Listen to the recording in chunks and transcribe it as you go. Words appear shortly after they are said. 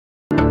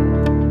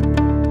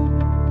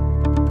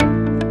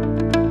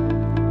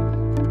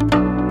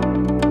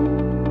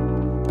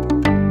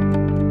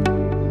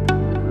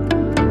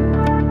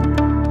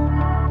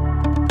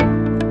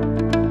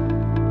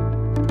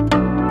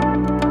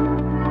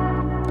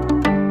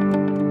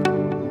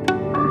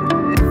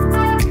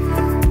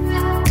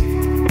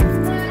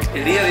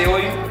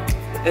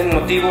Es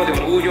motivo de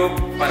orgullo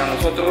para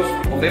nosotros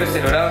poder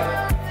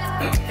celebrar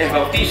el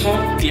bautizo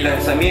y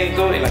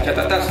lanzamiento de la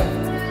Chata TASA,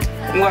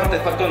 un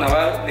artefacto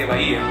naval de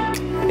Bahía.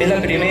 Es la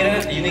primera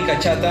y única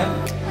chata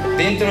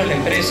dentro de la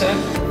empresa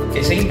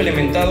que se ha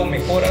implementado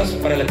mejoras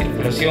para la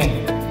tripulación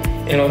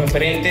en lo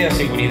referente a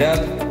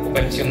seguridad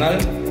operacional,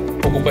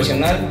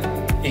 ocupacional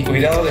y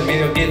cuidado del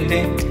medio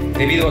ambiente,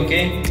 debido a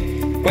que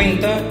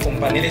cuenta con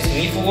paneles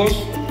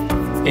ignífugos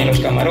en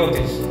los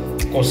camarotes,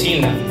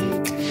 cocina,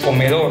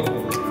 comedor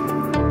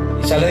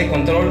y sala de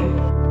control,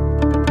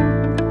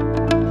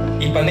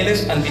 y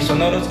paneles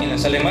antisonoros en la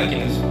sala de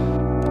máquinas.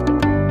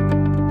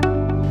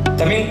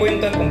 También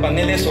cuenta con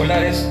paneles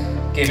solares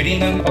que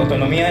brindan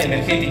autonomía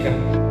energética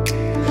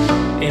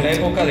en la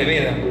época de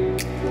veda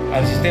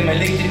al sistema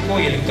eléctrico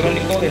y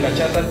electrónico de la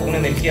chata con una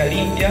energía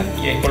limpia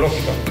y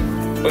ecológica.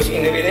 Pues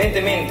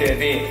independientemente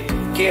de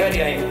qué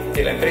área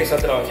de la empresa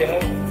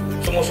trabajemos,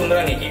 somos un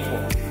gran equipo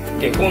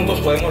que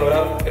juntos podemos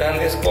lograr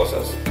grandes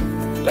cosas.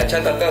 La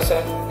Chata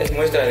TASA es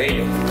muestra de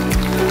ello.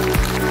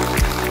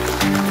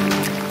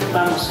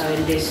 Vamos a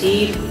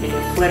bendecir el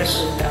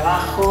esfuerzo, el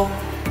trabajo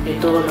de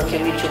todos los que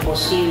han hecho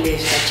posible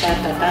esta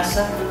Chata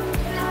TASA,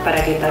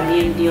 para que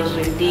también Dios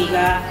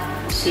bendiga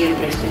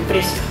siempre esta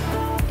empresa.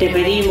 Te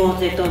pedimos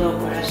de todo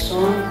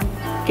corazón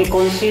que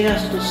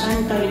concedas tu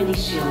santa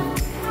bendición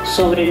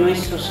sobre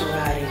nuestros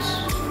hogares,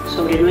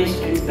 sobre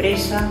nuestra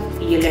empresa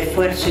y el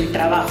esfuerzo y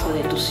trabajo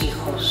de tus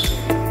hijos.